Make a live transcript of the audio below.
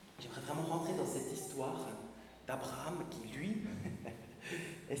d'Abraham qui, lui,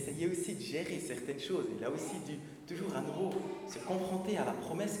 essayait aussi de gérer certaines choses. Il a aussi dû toujours à nouveau se confronter à la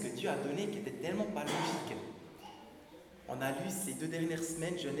promesse que Dieu a donnée qui était tellement pas logique. On a lu ces 2 dernières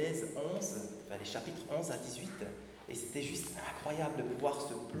semaines Genèse 11, les chapitres 11 à 18, et c'était juste incroyable de pouvoir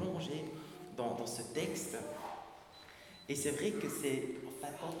se plonger dans ce texte. Et c'est vrai que c'est en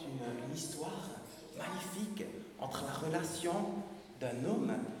fin de compte une histoire magnifique entre la relation d'un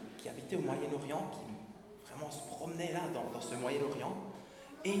homme qui habitait au Moyen-Orient, qui vraiment se promenait là dans ce Moyen-Orient,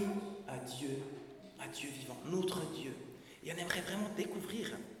 et un Dieu vivant, notre Dieu. Et on aimerait vraiment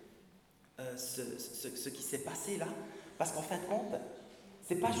découvrir ce qui s'est passé là, parce qu'en fin de compte,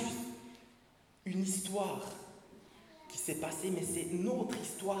 c'est pas juste une histoire qui s'est passée, mais c'est notre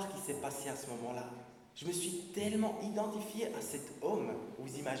histoire qui s'est passée à ce moment-là. Je me suis tellement identifié à cet homme,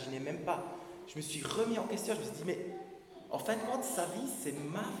 vous imaginez même pas. Je me suis remis en question, je me suis dit, mais en fin de compte, sa vie, c'est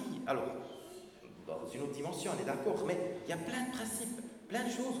ma vie. Alors, dans une autre dimension, on est d'accord, mais il y a plein de principes, plein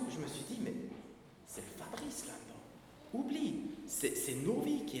de choses où je me suis dit, mais c'est le Fabrice là-dedans. Oublie, c'est nos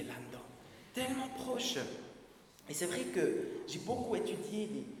vies qui est là-dedans, tellement proche. Et c'est vrai que j'ai beaucoup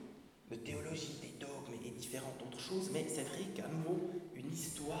étudié de théologie, des dogmes et différentes autres choses, mais c'est vrai qu'à nouveau, une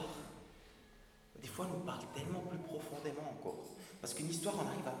histoire, des fois, nous parle tellement plus profondément encore. Parce qu'une histoire, on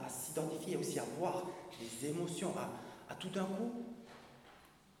arrive à s'identifier, aussi à voir les émotions, à tout d'un coup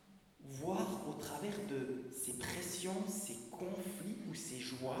voir au travers de ces pressions, ces conflits ou ces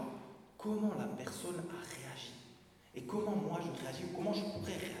joies, comment la personne a réagi. Et comment moi je réagis, ou comment je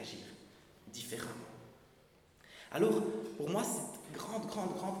pourrais réagir différemment. Alors, pour moi, cette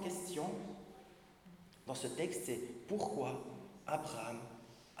grande question dans ce texte, c'est pourquoi Abraham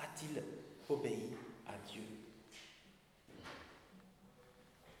a-t-il obéi à Dieu?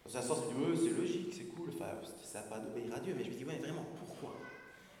 Dans un sens, c'est logique, c'est cool, enfin, c'est sympa d'obéir à Dieu, mais je me dis, ouais, vraiment, pourquoi?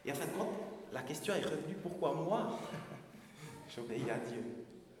 Et en fin de compte, la question est revenue, pourquoi moi j'obéis à Dieu?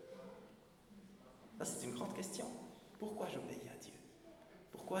 Ça, c'est une grande question. Pourquoi j'obéis à Dieu?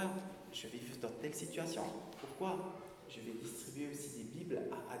 Pourquoi je vais vivre dans telle situation? Pourquoi je vais distribuer aussi des Bibles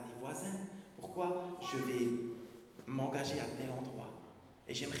à des voisins? Pourquoi je vais m'engager à tel endroit?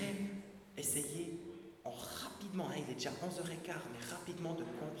 Et j'aimerais essayer rapidement, il est déjà 11h15, mais rapidement de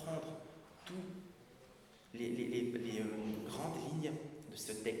comprendre toutes les grandes lignes de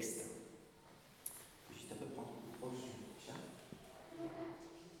ce texte. Je vais juste un peu prendre plus proche du chat.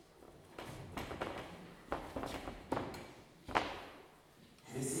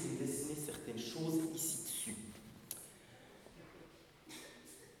 Je vais essayer de dessiner certaines choses ici dessus.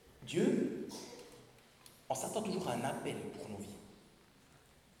 Dieu, on s'attend toujours à un appel pour nos vies.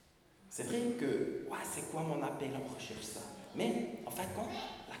 C'est vrai que, c'est quoi mon appel? On recherche ça. Mais, en fin de compte,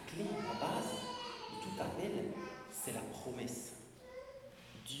 la clé, en base de tout appel, c'est la promesse.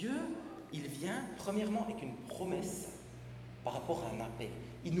 Dieu, il vient premièrement avec une promesse par rapport à un appel.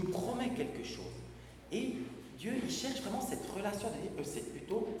 Il nous promet quelque chose. Et Dieu, il cherche vraiment cette relation, c'est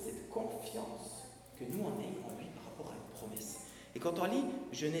plutôt cette confiance que nous on ait en lui par rapport à une promesse. Et quand on lit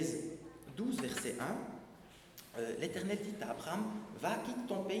Genèse 12, verset 1, l'Éternel dit à Abraham, va, quitte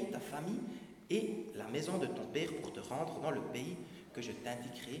ton pays, ta famille et la maison de ton père pour te rendre dans le pays que je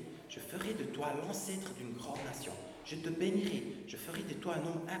t'indiquerai. Je ferai de toi l'ancêtre d'une grande nation. Je te bénirai, je ferai de toi un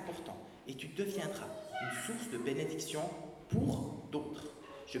homme important et tu deviendras une source de bénédiction pour d'autres.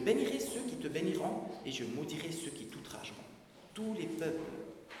 Je bénirai ceux qui te béniront et je maudirai ceux qui t'outrageront. Tous les peuples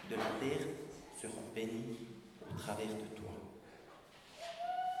de la terre seront bénis au travers de toi.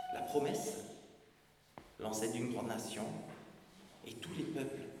 La promesse, l'ancêtre d'une grande nation, et tous les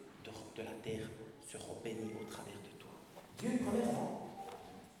peuples de la terre seront bénis au travers de toi. Dieu, premièrement,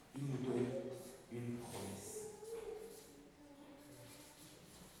 il nous donne une promesse.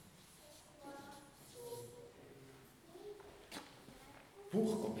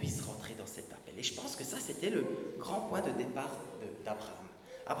 Pour qu'on puisse rentrer dans cet appel. Et je pense que ça, c'était le grand point de départ d'Abraham.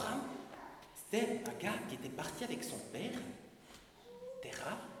 Abraham, c'était un gars qui était parti avec son père,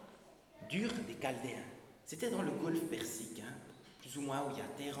 Terah, d'Ur des Chaldéens. C'était dans le golfe Persique, plus ou moins où il y a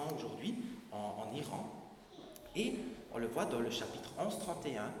Téhéran aujourd'hui, en Iran. Et on le voit dans le chapitre 11,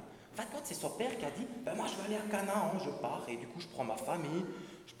 31. En fin de compte, c'est son père qui a dit, moi je vais aller à Canaan, je pars, et du coup je prends ma famille,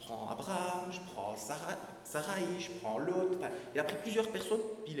 je prends Abraham, je prends Sarai, je prends Lot. Enfin, il a pris plusieurs personnes,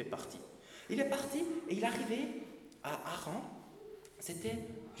 puis il est parti. Il est parti et il est arrivé à Haran, c'était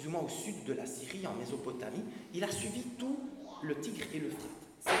plus ou moins au sud de la Syrie, en Mésopotamie. Il a suivi tout le Tigre et l'Euphrate.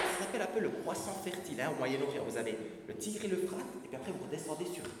 Ça s'appelle un peu le croissant fertile au Moyen-Orient. Vous avez le Tigre et l'Euphrate, et puis après vous redescendez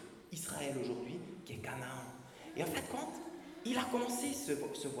sur Israël aujourd'hui, qui est Canaan. Et en fin de compte, il a commencé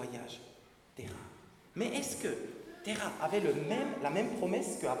ce voyage, Terah. Mais est-ce que Terah avait la même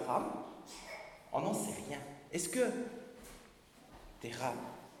promesse qu'Abraham? On n'en sait rien. Est-ce que Terah,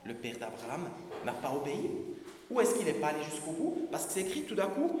 le père d'Abraham, n'a pas obéi? Ou est-ce qu'il n'est pas allé jusqu'au bout? Parce que c'est écrit tout d'un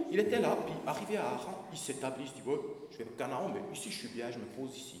coup, il était là, puis arrivé à Haran, il s'établit, il se dit, bon, je vais au Canaan, mais ici je suis bien, je me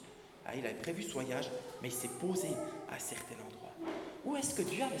pose ici. Ah, il avait prévu ce voyage, mais il s'est posé à un certain endroit. Ou est-ce que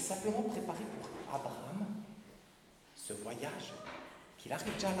Dieu avait simplement préparé pour Abraham ce voyage, qu'il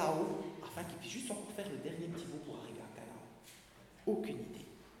arrive déjà là-haut, afin qu'il puisse juste encore faire le dernier petit bout pour arriver à Canaan? Aucune idée.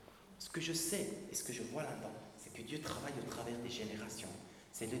 Ce que je sais et ce que je vois là-dedans, c'est que Dieu travaille au travers des générations.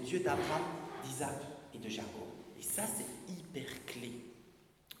 C'est le Dieu d'Abraham, d'Isaac et de Jacob. Et ça, c'est hyper clé.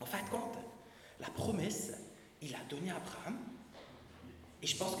 En fin de compte, la promesse, il a donné à Abraham. Et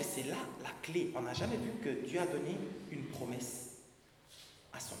je pense que c'est là la clé. On n'a jamais vu que Dieu a donné une promesse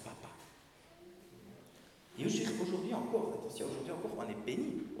à son papa. Et aujourd'hui encore, attention, aujourd'hui encore, on est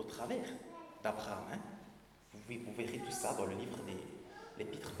béni au travers d'Abraham. Vous verrez tout ça dans le livre des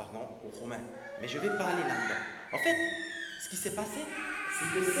l'épître, aux Romains. Mais je ne vais pas aller là-dedans. En fait, ce qui s'est passé,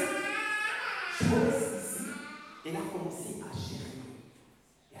 c'est que cette promesse ici, elle a commencé à germer.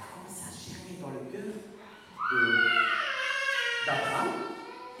 Elle a commencé à germer dans le cœur d'Abraham.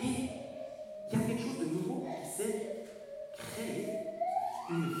 Et il y a quelque chose de nouveau qui s'est créé,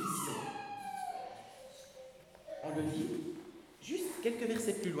 une vision. On le lit juste quelques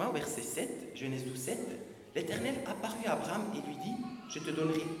versets plus loin, verset 7, Genèse 12, 7. L'Éternel apparut à Abraham et lui dit, je te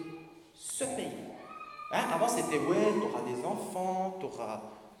donnerai ce pays. Avant c'était, ouais, tu auras des enfants,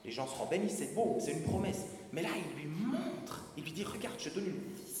 les gens seront bénis, c'est beau, c'est une promesse. Mais là, il lui montre, il lui dit, regarde, je te donne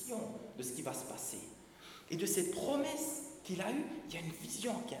une vision de ce qui va se passer. Et de cette promesse qu'il a eue, il y a une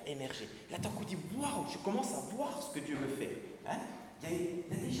vision qui a émergé. Là, d'un coup, il dit, waouh, je commence à voir ce que Dieu me fait. Il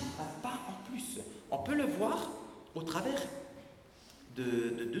y a déjà un pas en plus. On peut le voir au travers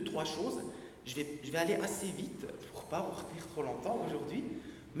de deux, trois choses. Je vais aller assez vite pour ne pas vous retenir trop longtemps aujourd'hui.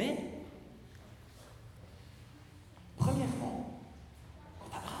 Mais, premièrement,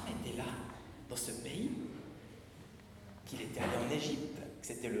 quand Abraham était là, dans ce pays, qu'il était allé en Égypte, que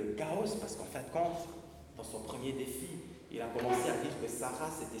c'était le chaos, parce qu'en fin de compte, dans son premier défi, il a commencé à dire que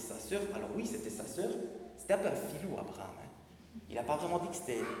Sarah, c'était sa sœur. Alors oui, c'était sa sœur. C'était un peu un filou, Abraham. Il n'a pas vraiment dit que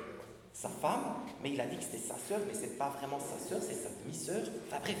c'était sa femme, mais il a dit que c'était sa sœur, mais ce n'est pas vraiment sa sœur, c'est sa demi-sœur.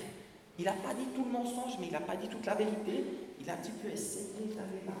 Enfin bref, il n'a pas dit tout le mensonge, mais il n'a pas dit toute la vérité. Il a un petit peu essayé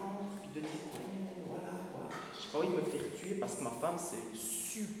d'aller là, puis de dire, voilà. Je n'ai pas envie de me faire tuer parce que ma femme, c'est une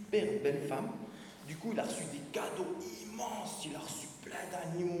super belle femme. Du coup, il a reçu des cadeaux immenses, il a reçu plein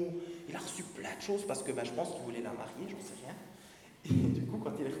d'animaux, il a reçu plein de choses parce que je pense qu'il voulait la marier, j'en sais rien. Et du coup,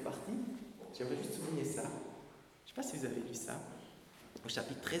 quand il est reparti, j'aimerais juste souligner ça. Je ne sais pas si vous avez lu ça. Au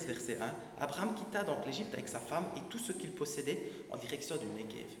chapitre 13, verset 1, Abraham quitta donc l'Égypte avec sa femme et tout ce qu'il possédait en direction du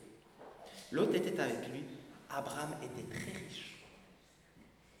Negev. Lot était avec lui. Abraham était très riche.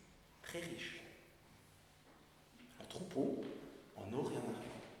 Très riche. En troupeau, en or et en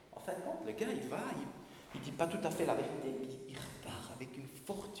argent. En fait, non, le gars, il va, il ne dit pas tout à fait la vérité, il repart avec une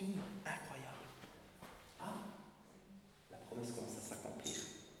fortune incroyable. La promesse commence à s'accomplir.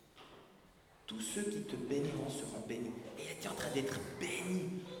 Tous ceux qui te béniront seront bénis. Et il était en train d'être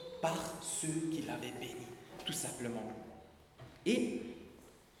béni par ceux qui l'avaient béni, tout simplement. Et,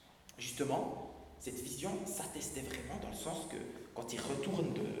 justement, cette vision s'attestait vraiment dans le sens que, quand il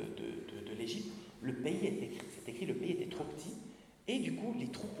retourne de l'Égypte, le pays était trop petit, et du coup, les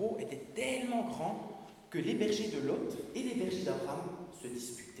troupeaux étaient tellement grands que les bergers de Lot et les bergers d'Abraham se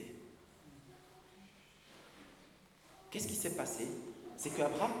disputaient. Qu'est-ce qui s'est passé? C'est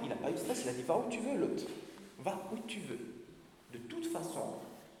qu'Abraham, il n'a pas eu de stress, il a dit, va où tu veux, Lot. Va où tu veux. De toute façon,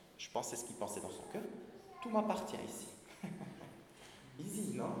 je pense que c'est ce qu'il pensait dans son cœur, tout m'appartient ici.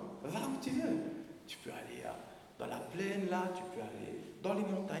 Easy, non? Va où tu veux. Tu peux aller dans la plaine, là, tu peux aller dans les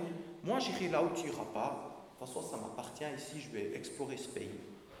montagnes. Moi, j'irai là où tu n'iras pas. De toute façon, ça m'appartient ici, je vais explorer ce pays.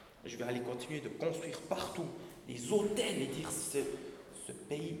 Je vais aller continuer de construire partout des hôtels et dire, ce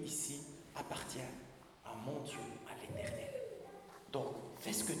pays ici appartient à mon Dieu, à l'Éternel. Donc,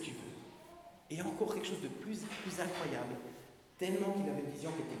 fais ce que tu veux. Et encore quelque chose de plus incroyable, tellement qu'il avait une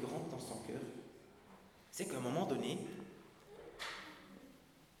vision qui était grande dans son cœur, c'est qu'à un moment donné,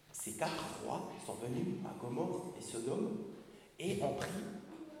 ces 4 rois sont venus à Gomorrhe et Sodome et ont pris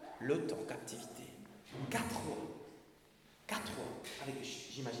Lot en captivité. 4 rois. 4 rois. Avec,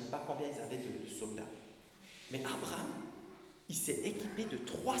 j'imagine pas combien ils avaient de soldats. Mais Abraham, il s'est équipé de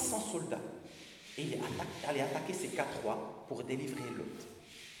 300 soldats. Et il est allé attaquer ces 4 rois pour délivrer Lot.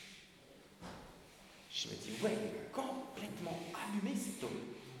 Je me dis, ouais, il est complètement allumé cet homme.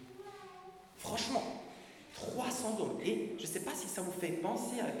 Franchement, 300 hommes. Et je ne sais pas si ça vous fait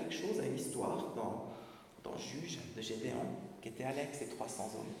penser à quelque chose, à une histoire dans Juge de Gédéon, qui était allé avec ces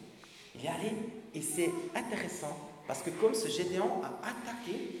 300 hommes. Il est allé Et c'est intéressant parce que comme ce Gédéon a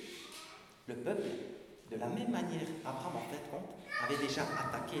attaqué le peuple, de la même manière, Abraham, en fait, avait déjà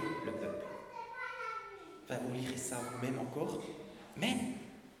attaqué le peuple. Enfin, vous lirez ça vous-même encore. Mais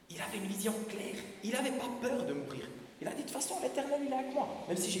il avait une vision claire. Il n'avait pas peur de mourir. Il a dit, de toute façon, l'Éternel, il est avec moi.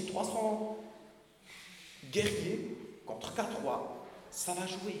 Même si j'ai 300 guerriers contre 4 rois, ça va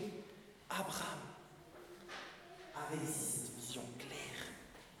jouer. Abraham avait cette vision claire.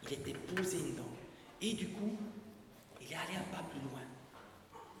 Il était posé dedans. Et du coup, il est allé un pas plus loin.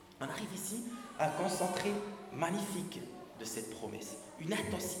 On arrive ici à un concentré magnifique de cette promesse, une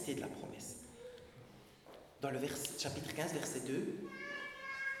intensité de la promesse. Dans le chapitre 15, verset 2,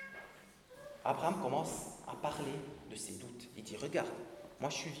 Abraham commence à parler de ses doutes. Il dit, regarde, moi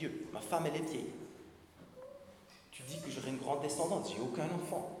je suis vieux, ma femme elle est vieille. Tu dis que j'aurai une grande descendance, j'ai aucun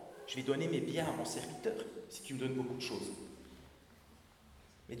enfant. Je vais donner mes biens à mon serviteur si tu me donnes beaucoup de choses.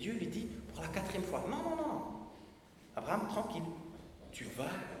 Mais Dieu lui dit pour la 4e fois, non. Abraham, tranquille, tu vas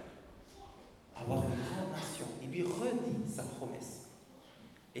avoir une grande nation. Il lui redit sa promesse.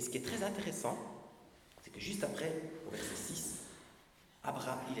 Et ce qui est très intéressant, c'est que juste après, au verset 6,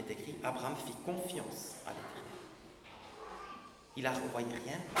 il est écrit, Abraham fit confiance à l'Éternel. Il n'a revoyé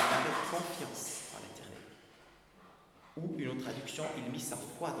rien, il avait confiance à l'Éternel. Ou une autre traduction, il mit sa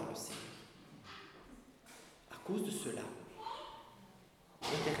foi dans le Seigneur. À cause de cela,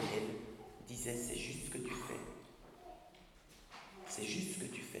 l'Éternel disait, c'est juste ce que tu fais. C'est juste ce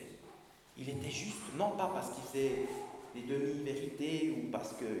que tu fais. Il était juste, non pas parce qu'il faisait des demi-vérités ou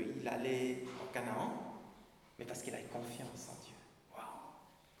parce qu'il allait en Canaan, mais parce qu'il avait confiance en Dieu. Waouh,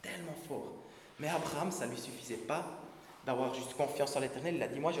 tellement fort. Mais Abraham, ça ne lui suffisait pas d'avoir juste confiance en l'Éternel. Il a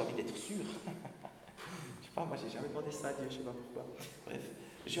dit, moi j'ai envie d'être sûr. Je sais pas, moi j'ai jamais demandé ça à Dieu, je ne sais pas pourquoi. Bref,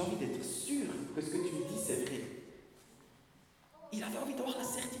 j'ai envie d'être sûr que ce que tu me dis c'est vrai. Il avait envie d'avoir la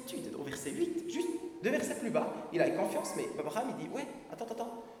certitude. Au verset 8, juste 2 versets plus bas, il avait confiance, mais Abraham il dit, ouais,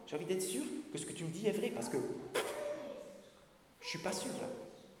 attends, j'ai envie d'être sûr que ce que tu me dis est vrai, parce que je ne suis pas sûr là.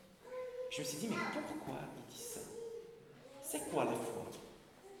 Je me suis dit, mais pourquoi il dit ça? C'est quoi la foi?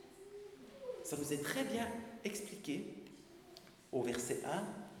 Ça nous est très bien expliqué au verset 1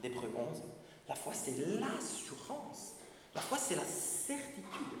 d'Hébreux 11. La foi, c'est l'assurance. La foi, c'est la certitude.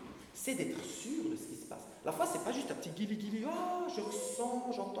 C'est d'être sûr de ce qui se passe. La foi, c'est pas juste un petit guili-guili. Ah, je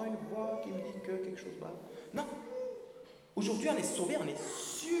ressens, j'entends une voix qui me dit que quelque chose va. Non. Aujourd'hui, on est sauvé, on est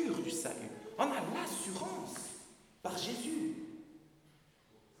sûr du salut. On a l'assurance par Jésus.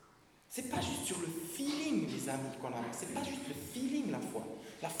 C'est pas juste sur le feeling, les amis, qu'on a. C'est pas juste le feeling, la foi.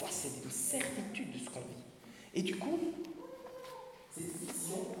 La foi, c'est une certitude de ce qu'on vit. Et du coup, cette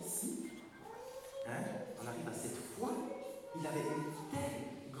vision ici, on arrive à cette foi. Il avait une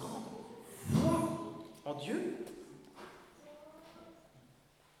telle grande foi en Dieu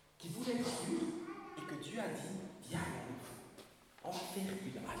qu'il voulait être sûr et que Dieu a dit, viens, on va faire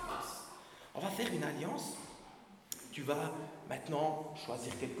une alliance. On va faire une alliance. Tu vas maintenant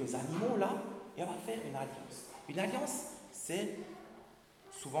choisir quelques animaux là et on va faire une alliance. Une alliance, c'est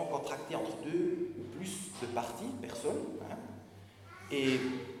souvent contracté entre 2 ou plus de parties, personnes. Et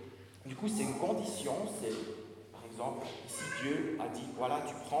du coup, c'est une condition. C'est, par exemple, ici Dieu a dit, voilà,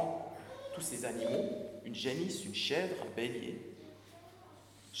 tu prends tous ces animaux, une génisse, une chèvre, un bélier,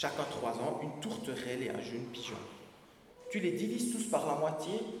 chacun 3 ans, une tourterelle et un jeune pigeon. Tu les divises tous par la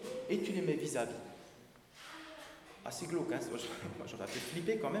moitié et tu les mets vis-à-vis. Assez glauque, hein? Moi j'aurais pu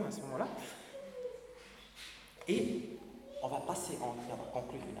flipper quand même à ce moment-là. Et on va passer on va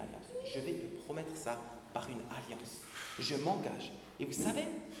conclure une alliance. Je vais te promettre ça par une alliance. Je m'engage. Et vous savez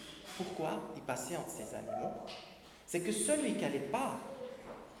pourquoi il passait entre ces animaux? C'est que celui qui n'allait pas,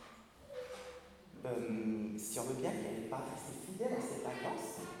 si on veut bien, qui n'allait pas rester fidèle à cette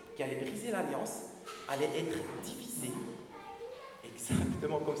alliance, qui allait briser l'alliance, allait être divisé,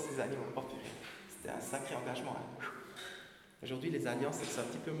 exactement comme ces animaux. Oh, c'était un sacré engagement. Aujourd'hui, les alliances, elles sont un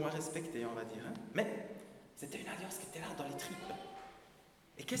petit peu moins respectées, on va dire. Mais c'était une alliance qui était là dans les tripes.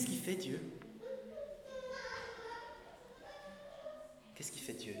 Et qu'est-ce qu'il fait Dieu? Qu'est-ce qu'il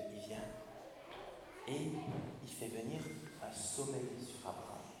fait Dieu? Il vient et il fait venir un sommeil sur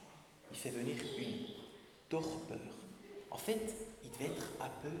Abraham. Il fait venir une torpeur. En fait, il devait être un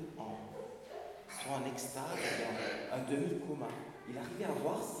peu soit en extase, ou un demi-coma. Il arrivait à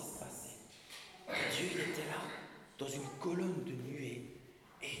voir ce qui se passait. Dieu, il était là, dans une colonne de nuée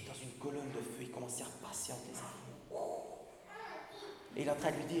et dans une colonne de feu. Il commençait à patienter les animaux. Et il est en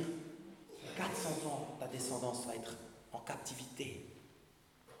train de lui dire, 400 ans, ta descendance va être en captivité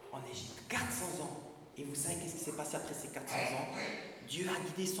en Égypte. 400 ans. Et vous savez qu'est-ce qui s'est passé après ces 400 ans? Dieu a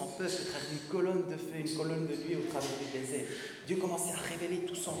guidé son peuple à travers une colonne de feu, une colonne de nuit au travers du désert. Dieu commençait à révéler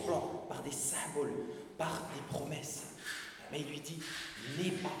tout son plan par des symboles, par des promesses. Mais il lui dit,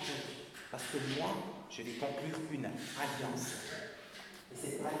 n'aie pas peur, parce que moi, je vais conclure une alliance. Et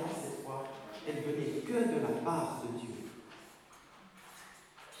cette alliance, cette fois, elle venait que de la part de Dieu.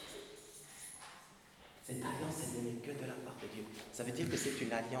 Cette alliance, elle venait que de la part de Dieu. Ça veut dire que c'est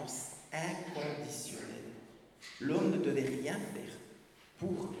une alliance inconditionnelle. L'homme ne devait rien faire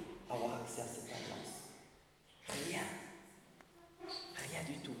pour avoir accès à cette alliance. Rien. Rien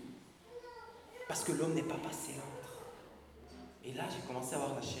du tout. Parce que l'homme n'est pas passé l'autre. Et là, j'ai commencé à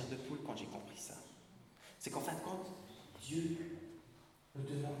avoir la chair de poule quand j'ai compris ça. C'est qu'en fin de compte, Dieu nous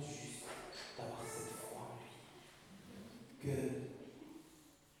demande juste d'avoir cette foi en lui.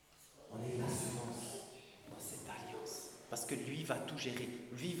 Qu'on ait l'assurance dans cette alliance. Parce que lui va tout gérer.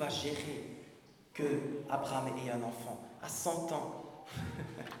 Lui va gérer que Abraham ait un enfant. À 100 ans,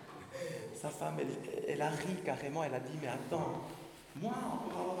 sa femme, elle a ri carrément. Elle a dit, mais attends, moi,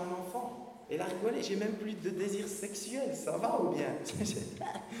 pour avoir un enfant, elle a rigolé, j'ai même plus de désir sexuel, ça va ou bien?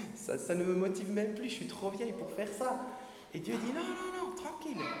 ça ne me motive même plus, je suis trop vieille pour faire ça. Et Dieu dit, non,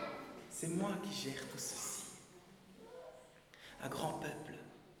 tranquille, c'est moi qui gère tout ceci. Un grand peuple,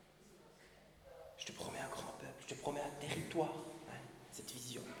 je te promets un grand peuple, je te promets un territoire, cette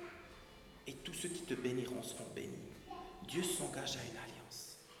vision. Et tous ceux qui te béniront seront bénis. Dieu s'engage à une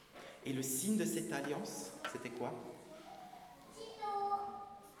alliance. Et le signe de cette alliance, c'était quoi?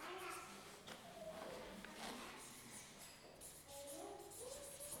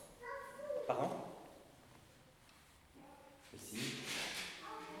 Pardon? Le signe?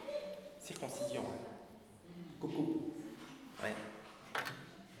 Circoncision. Coucou. Ouais.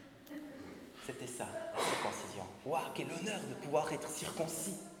 C'était ça, la circoncision. Waouh, quel honneur de pouvoir être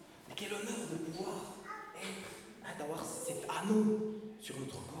circoncis. Mais quel honneur de pouvoir être, d'avoir cet anneau sur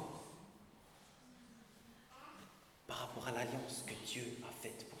notre corps. Par rapport à l'alliance que Dieu a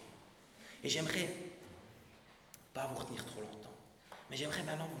faite pour nous. Et j'aimerais pas vous retenir trop longtemps, mais j'aimerais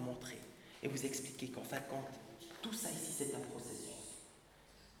maintenant vous montrer et vous expliquer qu'en fin de compte, tout ça ici, c'est un processus.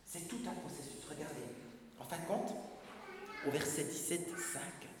 C'est tout un processus. Regardez, en fin de compte, au verset 17, 5,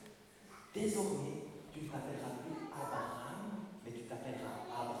 désormais, tu ne t'appelleras plus Abraham, mais tu t'appelleras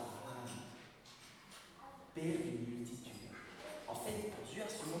Abraham, père d'une multitude. En fait, Dieu, à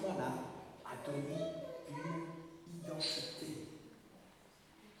ce moment-là, a donné une identité.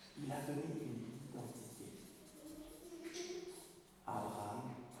 Il a donné une identité. Abraham,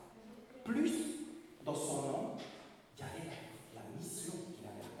 plus dans son nom, il y avait la mission qu'il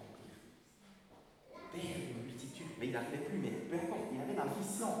avait accomplie. Père d'une multitude, mais il n'arrivait plus, mais peu importe, il avait la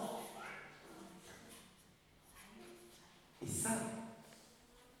mission. Et ça,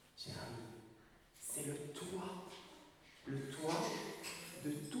 chers amis, c'est le toit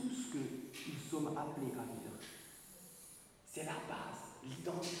de tout ce que nous sommes appelés à vivre. C'est la base,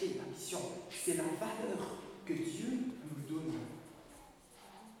 l'identité, la mission, c'est la valeur que Dieu nous donne.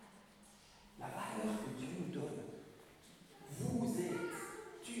 La valeur que Dieu nous donne.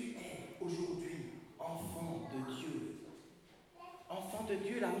 Tu es aujourd'hui enfant de Dieu. Enfant de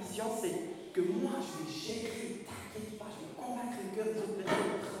Dieu, la mission c'est que moi je vais gérer, t'inquiète pas, je vais convaincre le cœur des autres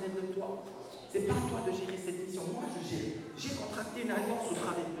personnes au travers de toi. C'est pas à toi de gérer cette mission, moi je gère. J'ai contracté une alliance au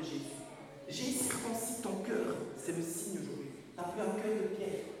travers de Jésus. J'ai circoncis ton cœur, c'est le signe aujourd'hui. Tu n'as plus un cœur de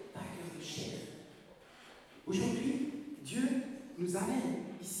pierre, tu as un cœur de chair. Aujourd'hui, Dieu nous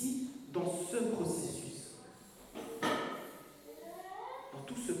amène ici dans ce processus. Dans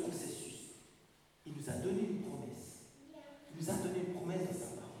tout ce processus, il nous a donné une promesse. Il nous a donné une promesse dans sa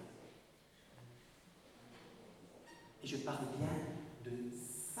parole. Et je parle bien de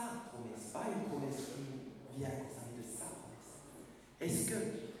sa promesse, pas une promesse qui vient comme ça, mais de sa promesse. Est-ce que,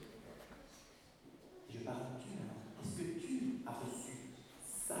 je parle de Dieu maintenant, est-ce que tu as reçu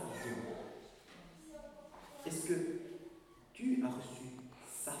sa vision? Est-ce que tu as reçu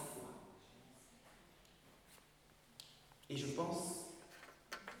sa foi? Et je pense,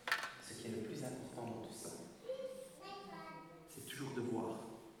 ce qui est le plus important dans tout ça, c'est toujours de voir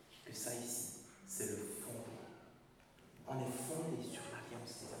que ça ici, c'est le fondement. On est fondé sur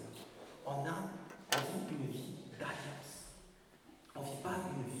l'alliance des amis. On vit une vie d'alliance. On ne vit pas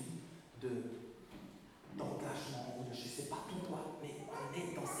une vie d'engagement ou de je ne sais pas tout quoi, mais on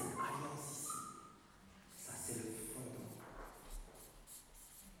est dans cette alliance ici. Ça, c'est le fondement.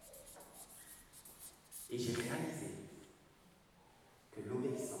 Et j'ai réalisé que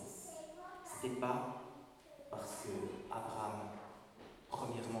l'obéissance, ce n'était pas parce que Abraham,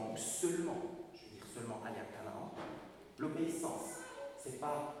 premièrement, ou seulement, je veux dire seulement aller à Canaan, l'obéissance, c'est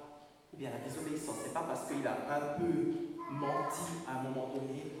pas, ou bien la désobéissance, c'est pas parce qu'il a un peu menti à un moment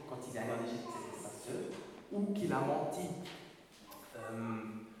donné quand il est allé en Égypte, c'était sa sœur, ou qu'il a menti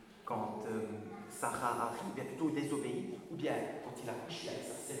quand Sarah arrive, ou bien plutôt désobéi, ou bien quand il a couché avec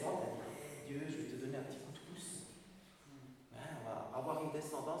sa servante, elle dit hey, Dieu, je vais te donner un petit coup de pouce. Hein, on va avoir une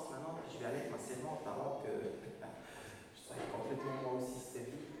descendance maintenant, je vais aller avec ma servante avant que je sois complètement moi aussi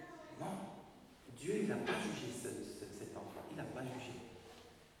stérile. Non, Dieu, il n'a pas jugé cet enfant, il n'a pas jugé.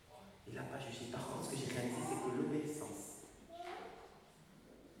 Il n'a pas jugé. Par contre, ce que j'ai réalisé, c'est que l'obéissance,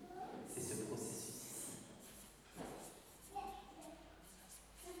 c'est ce processus ici.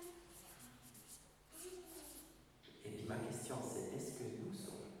 Et puis ma question, c'est est-ce que nous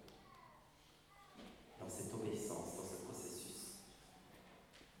sommes dans cette obéissance, dans ce processus?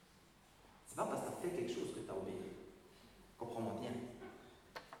 C'est pas parce que tu as fait quelque chose que tu as obéi. Comprends-moi bien.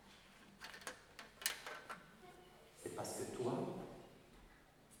 C'est parce que toi,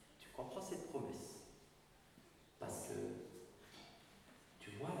 tu comprends cette promesse. Parce que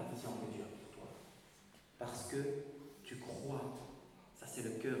tu vois la vision que Dieu a pour toi. Parce que tu crois. Ça, c'est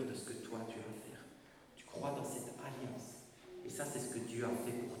le cœur de ce que toi, tu vas faire. Tu crois dans cette alliance. Et ça, c'est ce que Dieu a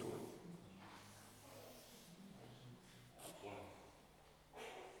fait pour toi.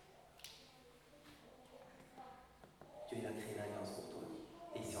 Dieu, il a créé l'alliance pour toi.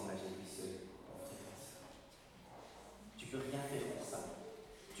 Et il s'est engagé lui seul pour te faire ça. Tu ne peux rien faire pour ça.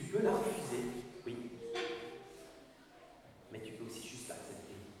 Tu peux la refuser, oui. Mais tu peux aussi juste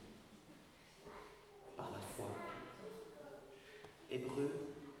l'accepter. Par la foi.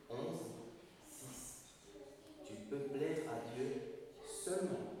 Hébreux 11, 6. Tu peux plaire à Dieu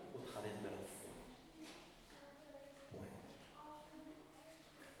seulement au travers de la foi. Ouais.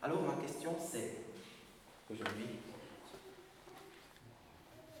 Alors ma question c'est, aujourd'hui,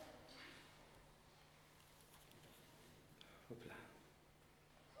 hop là.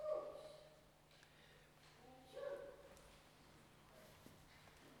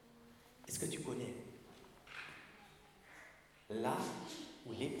 Est-ce que tu connais là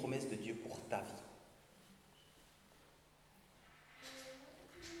ou les promesses de Dieu pour ta vie?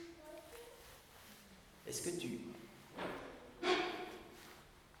 Est-ce que tu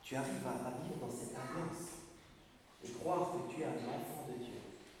arrives à vivre dans cette alliance et croire que tu es un enfant de Dieu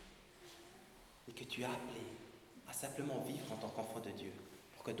et que tu es appelé à simplement vivre en tant qu'enfant de Dieu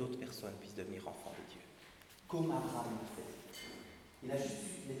pour que d'autres personnes puissent devenir enfants de Dieu? Comme Abraham l'a fait. Il a juste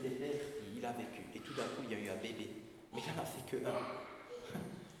vu qu'il était père et il a vécu. Et tout d'un coup, il y a eu un bébé. Mais il n'en a fait que un.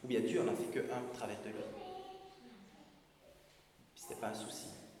 Ou bien Dieu n'en a fait que un au travers de lui. Ce n'était pas un souci.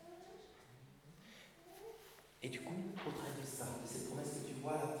 Et du coup, au travers de ça, de cette promesse que tu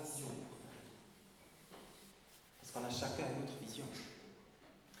vois la vision pour ta vie. Parce qu'on a chacun une autre vision.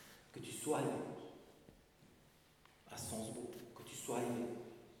 Que tu sois à Sonsbo, que tu sois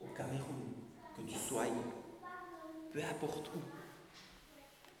au Cameroun, que tu sois peu importe où.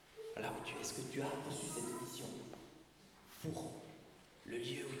 Là où tu es, est-ce que tu as reçu cette vision pour le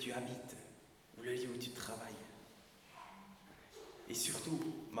lieu où tu habites ou le lieu où tu travailles? Et surtout,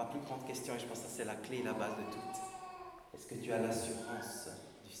 ma plus grande question, et je pense que c'est la clé et la base de tout, est-ce que tu as l'assurance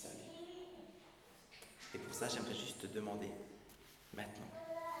du salut? Et pour ça, j'aimerais juste te demander, maintenant,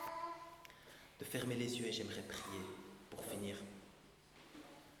 de fermer les yeux et j'aimerais prier pour finir.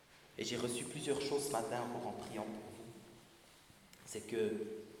 Et j'ai reçu plusieurs choses ce matin en priant pour vous. C'est que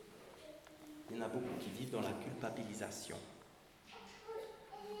il y en a beaucoup qui vivent dans la culpabilisation.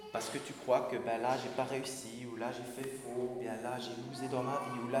 Parce que tu crois que ben là, j'ai pas réussi, ou là, j'ai fait faux, ou bien là, j'ai lousé dans ma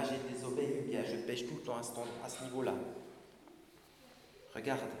vie, ou là, j'ai désobéi, ou bien je pêche tout le temps à ce niveau-là.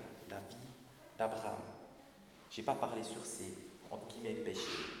 Regarde la vie d'Abraham. Je n'ai pas parlé sur ses, entre guillemets, péchés.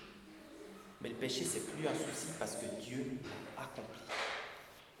 Mais le péché, c'est plus un souci parce que Dieu l'a accompli.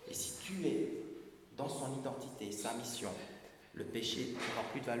 Et si tu es dans son identité, sa mission, le péché n'aura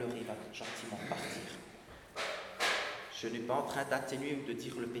plus de valeur et il va gentiment partir. Je n'ai pas en train d'atténuer ou de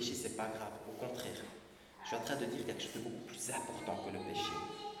dire le péché c'est pas grave, au contraire. Je suis en train de dire quelque chose de beaucoup plus important que le péché.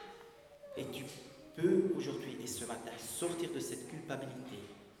 Et tu peux aujourd'hui et ce matin sortir de cette culpabilité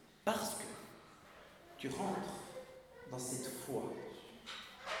parce que tu rentres dans cette foi,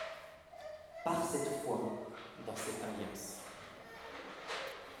 par cette foi, dans cette alliance.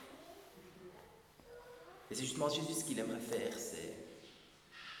 Et c'est justement Jésus ce qu'il aimerait faire, c'est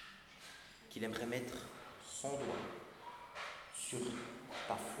qu'il aimerait mettre son doigt sur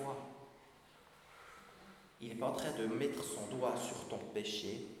ta foi. Il n'est pas en train de mettre son doigt sur ton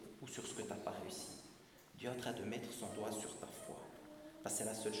péché ou sur ce que tu n'as pas réussi. Dieu est en train de mettre son doigt sur ta foi. Parce que c'est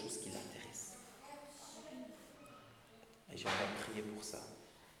la seule chose qui l'intéresse. Et j'aimerais prier pour ça.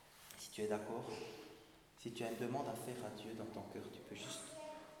 Si tu es d'accord, si tu as une demande à faire à Dieu dans ton cœur, tu peux juste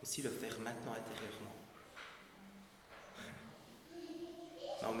aussi le faire maintenant intérieurement.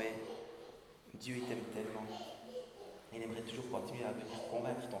 Non mais Dieu il t'aime tellement. Il aimerait toujours continuer à venir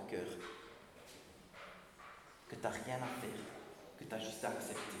convaincre ton cœur que tu n'as rien à faire, que tu as juste à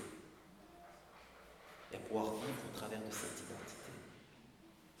accepter et à pouvoir vivre au travers de cette identité.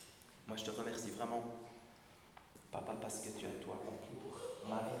 Moi je te remercie vraiment, Papa, parce que tu as tout accompli pour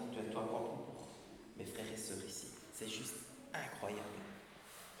ma vie, tu as tout accompli pour mes frères et sœurs ici. C'est juste incroyable.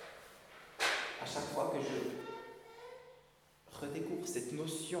 À chaque fois que je redécouvre cette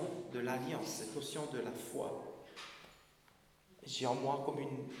notion de l'alliance, cette notion de la foi, j'ai en moi comme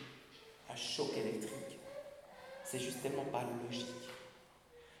un choc électrique. C'est juste tellement pas logique.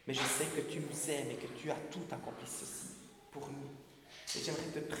 Mais je sais que tu nous aimes et que tu as tout accompli ceci pour nous. Et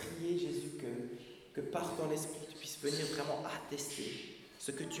j'aimerais te prier, Jésus, que par ton esprit, tu puisses venir vraiment attester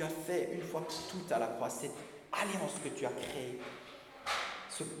ce que tu as fait une fois pour toutes à la croix, cette alliance que tu as créée,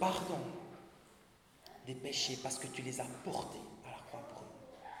 ce pardon des péchés parce que tu les as portés à la croix pour nous.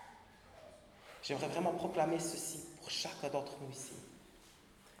 J'aimerais vraiment proclamer ceci pour chacun d'entre nous ici.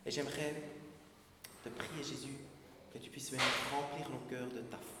 Et j'aimerais te prier, Jésus, que tu puisses venir remplir nos cœurs de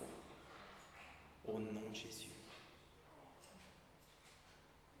ta foi. Au nom de Jésus.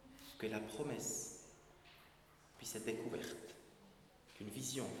 Que la promesse puisse être découverte, qu'une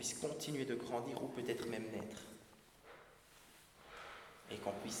vision puisse continuer de grandir ou peut-être même naître. Et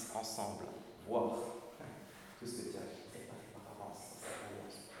qu'on puisse ensemble voir tout ce que tu as fait.